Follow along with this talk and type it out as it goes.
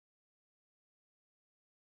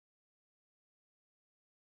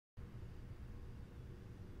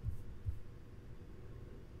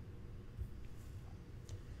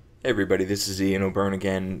Hey everybody, this is Ian O'Byrne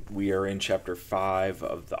again. We are in chapter 5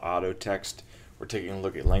 of the Otto text. We're taking a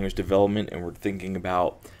look at language development and we're thinking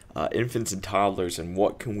about infants and toddlers and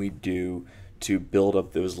what can we do to build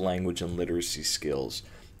up those language and literacy skills.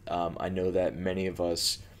 I know that many of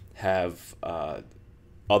us have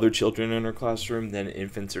other children in our classroom than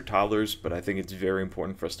infants or toddlers, but I think it's very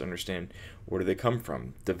important for us to understand where do they come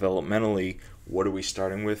from. Developmentally, what are we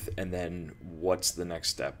starting with, and then what's the next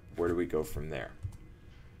step? Where do we go from there?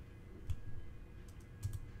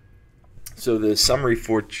 So the summary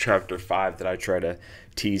for chapter 5 that I try to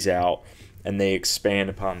tease out, and they expand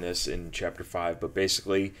upon this in chapter 5, but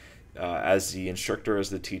basically, as the instructor, as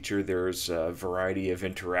the teacher, there's a variety of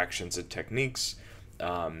interactions and techniques,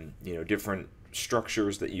 different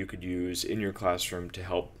structures that you could use in your classroom to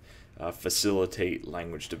help facilitate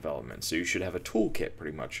language development. So you should have a toolkit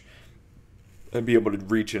pretty much and be able to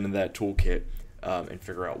reach into that toolkit and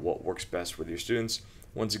figure out what works best with your students.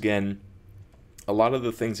 Once again, a lot of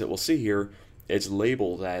the things that we'll see here is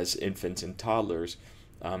labeled as infants and toddlers,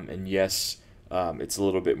 and yes, it's a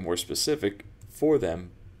little bit more specific for them,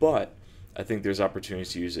 but I think there's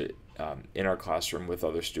opportunities to use it in our classroom with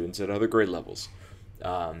other students at other grade levels.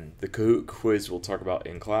 The Kahoot quiz we'll talk about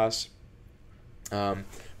in class,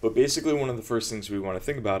 but basically one of the first things we want to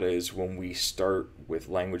think about is when we start with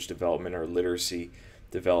language development or literacy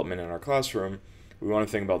development in our classroom, we want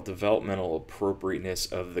to think about developmental appropriateness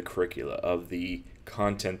of the curricula, of the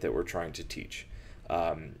content that we're trying to teach.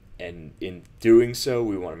 And in doing so,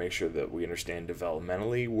 we want to make sure that we understand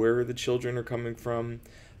developmentally where the children are coming from.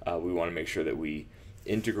 We want to make sure that we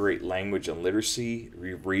integrate language and literacy,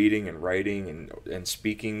 reading and writing and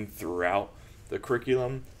speaking throughout the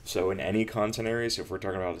curriculum. So in any content areas, if we're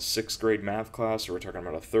talking about a 6th grade math class or we're talking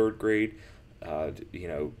about a 3rd grade,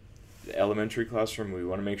 elementary classroom, we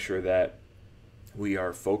want to make sure that we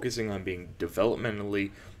are focusing on being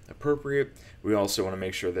developmentally appropriate. We also want to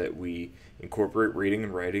make sure that we incorporate reading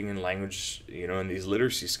and writing and language, and these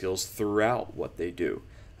literacy skills throughout what they do,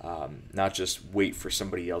 not just wait for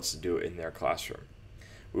somebody else to do it in their classroom.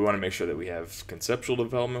 We want to make sure that we have conceptual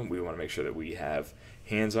development. We want to make sure that we have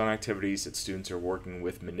hands-on activities, that students are working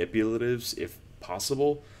with manipulatives if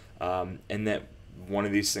possible, and that one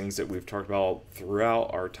of these things that we've talked about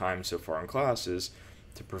throughout our time so far in class is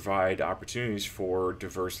to provide opportunities for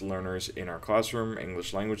diverse learners in our classroom,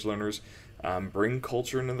 English language learners, bring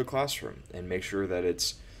culture into the classroom and make sure that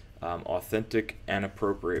it's authentic and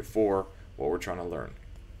appropriate for what we're trying to learn.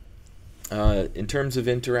 In terms of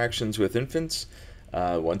interactions with infants,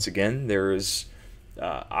 once again,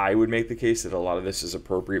 I would make the case that a lot of this is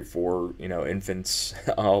appropriate for, infants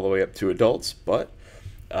all the way up to adults, but,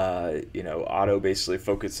 Otto basically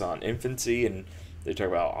focused on infancy, and they talk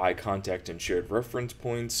about eye contact and shared reference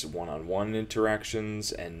points, one-on-one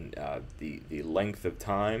interactions, and the length of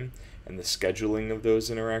time and the scheduling of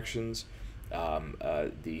those interactions,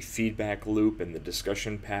 the feedback loop and the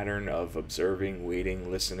discussion pattern of observing,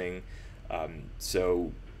 waiting, listening.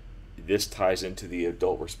 So this ties into the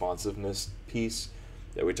adult responsiveness piece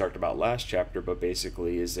that we talked about last chapter, but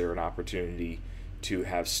basically, is there an opportunity to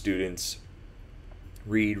have students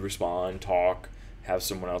read, respond, talk, have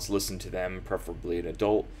someone else listen to them, preferably an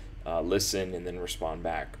adult, listen and then respond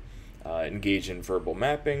back. Engage in verbal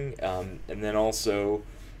mapping, and then also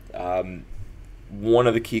one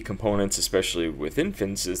of the key components, especially with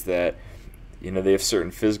infants, is that they have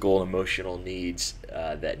certain physical and emotional needs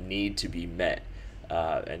that need to be met.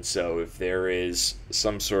 And so if there is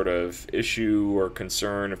some sort of issue or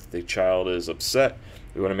concern, if the child is upset,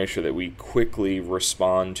 we want to make sure that we quickly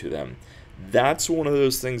respond to them. That's one of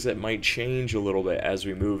those things that might change a little bit as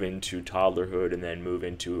we move into toddlerhood and then move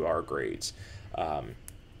into our grades.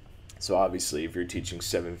 So obviously, if you're teaching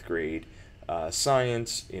 7th grade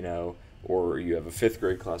science, or you have a 5th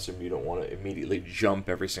grade classroom, you don't want to immediately jump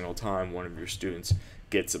every single time one of your students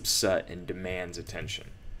gets upset and demands attention.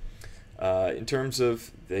 In terms of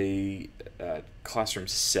the classroom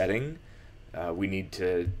setting, we need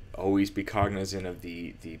to always be cognizant of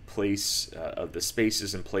the place, of the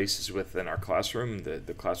spaces and places within our classroom,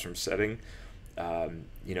 the classroom setting.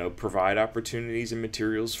 Provide opportunities and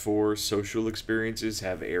materials for social experiences,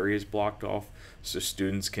 have areas blocked off so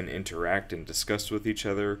students can interact and discuss with each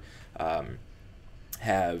other,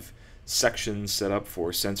 have sections set up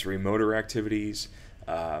for sensory motor activities,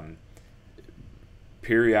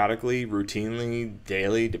 periodically, routinely,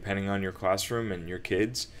 daily, depending on your classroom and your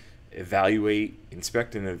kids,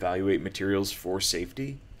 inspect and evaluate materials for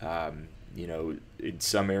safety. In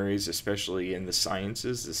some areas, especially in the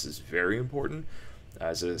sciences, this is very important.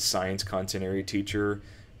 As a science content area teacher,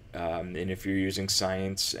 And if you're using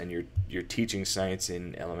science and you're teaching science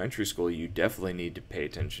in elementary school, you definitely need to pay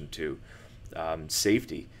attention to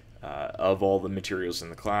safety of all the materials in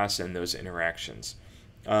the class and those interactions.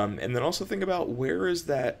 And then also think about where are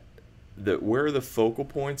the focal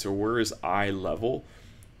points, or where is eye level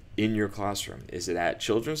in your classroom? Is it at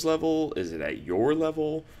children's level? Is it at your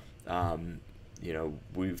level?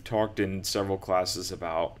 We've talked in several classes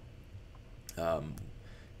about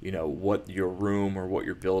what your room or what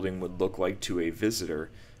your building would look like to a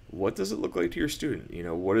visitor. What does it look like to your student?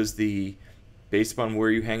 What is based upon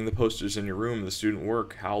where you hang the posters in your room, the student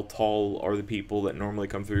work, how tall are the people that normally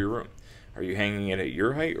come through your room? Are you hanging it at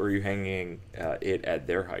your height, or are you hanging it at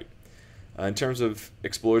their height? In terms of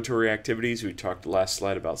exploratory activities, we talked last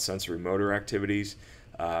slide about sensory motor activities.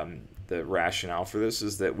 The rationale for this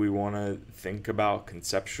is that we want to think about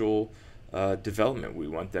conceptual development. We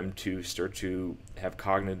want them to start to have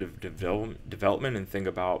cognitive development and think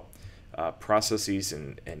about processes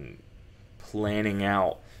and planning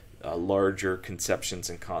out larger conceptions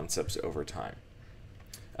and concepts over time.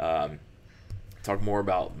 Talk more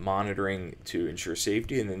about monitoring to ensure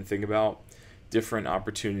safety, and then think about different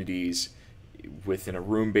opportunities within a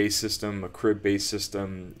room-based system, a crib-based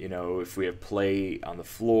system. If we have play on the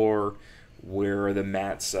floor, where are the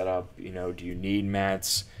mats set up? Do you need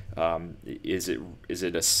mats? Is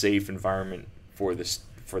it a safe environment for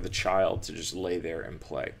the child to just lay there and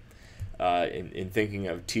play? In thinking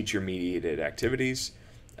of teacher-mediated activities,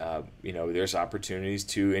 there's opportunities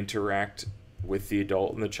to interact with the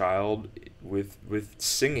adult and the child with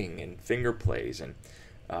singing and finger plays and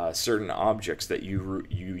certain objects that you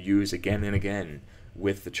use again and again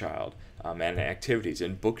with the child, and activities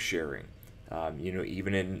and book sharing.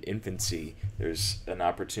 Even in infancy, there's an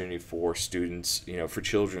opportunity for students, for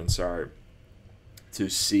children, to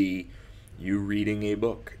see you reading a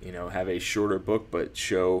book, have a shorter book, but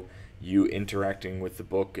show you interacting with the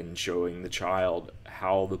book and showing the child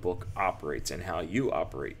how the book operates and how you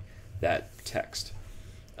operate that text.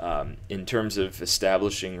 In terms of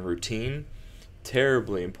establishing routine,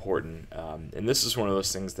 terribly important. And this is one of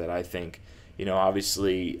those things that I think,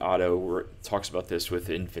 obviously Otto talks about this with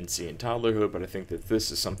infancy and toddlerhood, but I think that this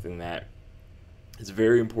is something that is a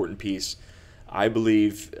very important piece. I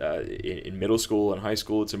believe in middle school and high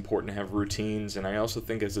school it's important to have routines, and I also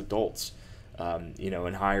think as adults,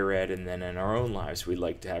 in higher ed and then in our own lives, we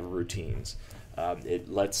like to have routines. It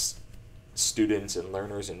lets students and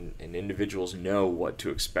learners and individuals know what to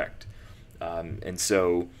expect. And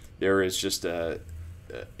so there is just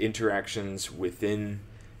interactions within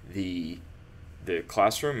the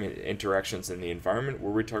classroom, interactions in the environment,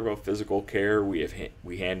 where we talk about physical care.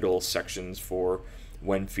 We handle sections for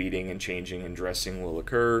when feeding and changing and dressing will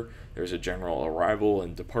occur. There's a general arrival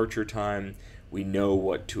and departure time. We know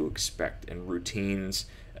what to expect, and routines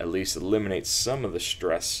at least eliminate some of the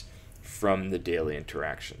stress from the daily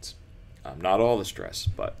interactions. Not all the stress,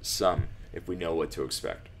 but some, if we know what to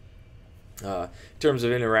expect. In terms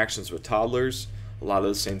of interactions with toddlers, a lot of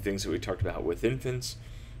the same things that we talked about with infants.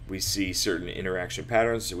 We see certain interaction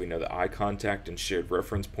patterns, so we know that eye contact and shared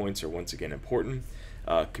reference points are once again important.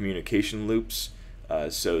 Communication loops,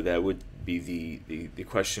 so that would be the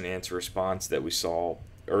question answer response that we saw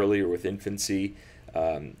earlier with infancy.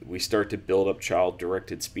 We start to build up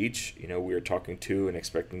child-directed speech. We are talking to and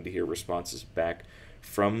expecting to hear responses back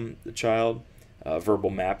from the child. Verbal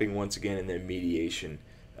mapping once again, and then mediation,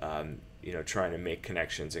 trying to make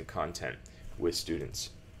connections and content with students.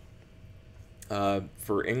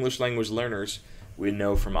 For English language learners, we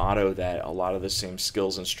know from Otto that a lot of the same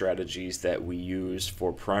skills and strategies that we use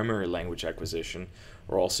for primary language acquisition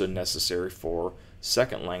are also necessary for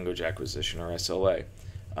second language acquisition, or SLA.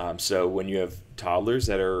 So when you have toddlers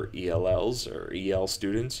that are ELLs or EL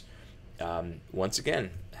students, once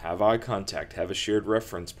again, have eye contact, have a shared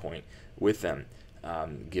reference point with them.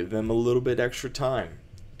 Give them a little bit extra time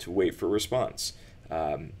to wait for response.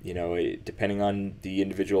 Depending on the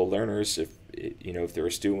individual learners, if they're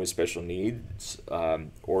a student with special needs,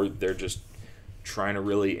 or they're just trying to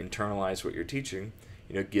really internalize what you're teaching,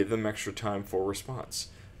 give them extra time for response.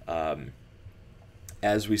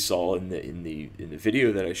 As we saw in the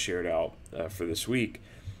video that I shared out for this week,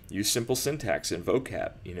 use simple syntax and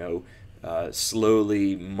vocab.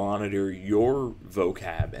 Slowly monitor your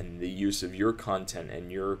vocab and the use of your content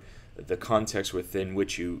and the context within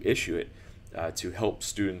which you issue it to help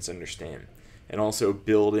students understand. And also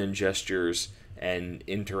build in gestures and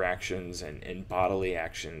interactions and bodily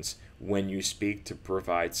actions when you speak to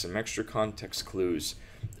provide some extra context clues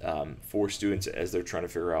for students as they're trying to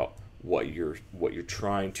figure out what you're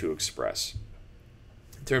trying to express.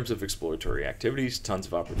 In terms of exploratory activities, tons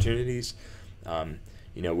of opportunities.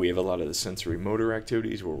 We have a lot of the sensory motor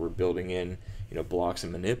activities where we're building in, blocks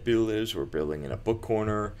and manipulatives. We're building in a book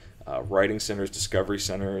corner, writing centers, discovery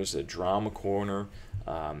centers, a drama corner,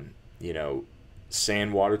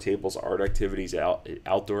 sand, water tables, art activities,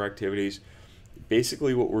 outdoor activities.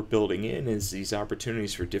 Basically what we're building in is these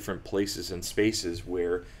opportunities for different places and spaces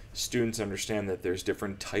where students understand that there's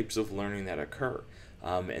different types of learning that occur.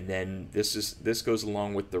 And then this goes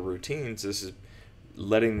along with the routines. This is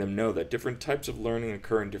letting them know that different types of learning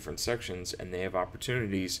occur in different sections, and they have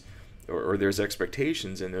opportunities or there's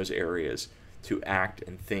expectations in those areas to act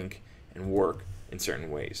and think and work in certain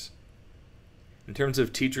ways. In terms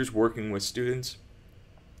of teachers working with students,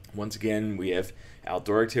 once again, we have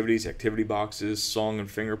outdoor activities, activity boxes, song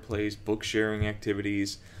and finger plays, book sharing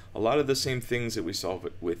activities, a lot of the same things that we saw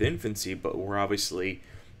with infancy, but we're obviously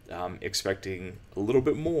expecting a little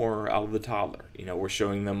bit more out of the toddler. We're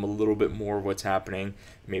showing them a little bit more of what's happening,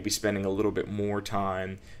 maybe spending a little bit more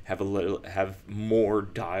time, have more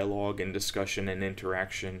dialogue and discussion and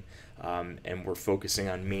interaction, and we're focusing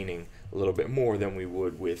on meaning a little bit more than we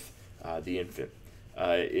would with the infant.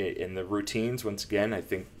 In the routines, once again, I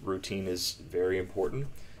think routine is very important.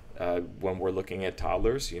 When we're looking at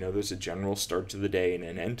toddlers, there's a general start to the day and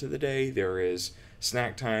an end to the day. There is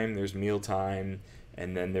snack time, there's meal time,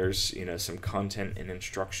 and then there's some content and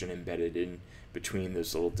instruction embedded in between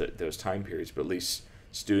those time periods. But at least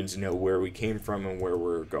students know where we came from and where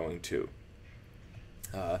we're going to.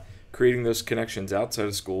 Creating those connections outside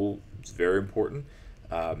of school is very important.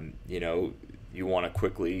 You want to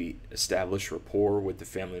quickly establish rapport with the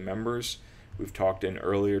family members. We've talked in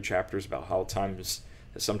earlier chapters about how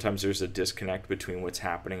sometimes there's a disconnect between what's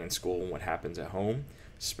happening in school and what happens at home,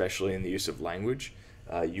 especially in the use of language.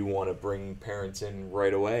 You want to bring parents in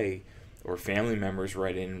right away, or family members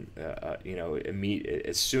right in,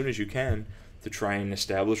 as soon as you can, to try and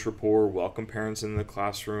establish rapport, welcome parents in the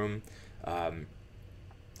classroom,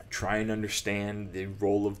 try and understand the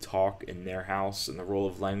role of talk in their house and the role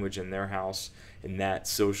of language in their house in that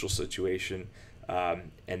social situation.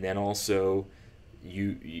 And then also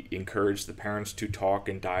you encourage the parents to talk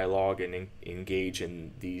and dialogue and engage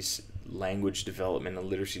in these language development and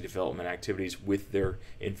literacy development activities with their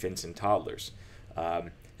infants and toddlers.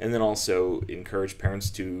 And then also encourage parents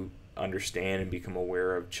to understand and become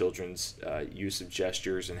aware of children's use of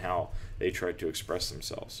gestures and how they try to express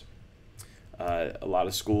themselves. A lot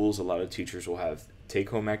of schools, a lot of teachers will have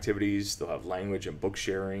take-home activities. They'll have language and book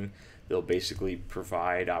sharing. They'll basically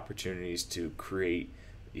provide opportunities to create,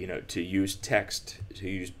 to use text, to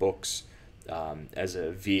use books as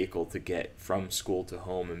a vehicle to get from school to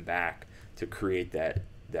home and back to create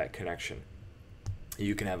that connection.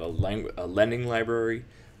 You can have a lending library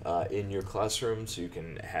in your classroom, so you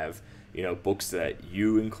can have books that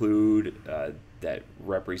you include that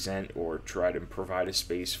represent or try to provide a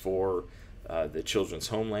space for the children's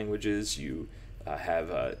home languages. You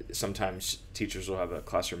have sometimes teachers will have a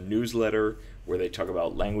classroom newsletter where they talk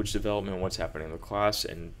about language development, what's happening in the class,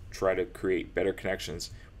 and try to create better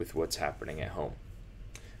connections with what's happening at home.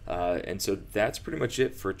 And so that's pretty much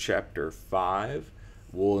it for Chapter 5.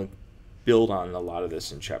 We'll build on a lot of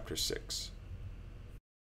this in Chapter 6.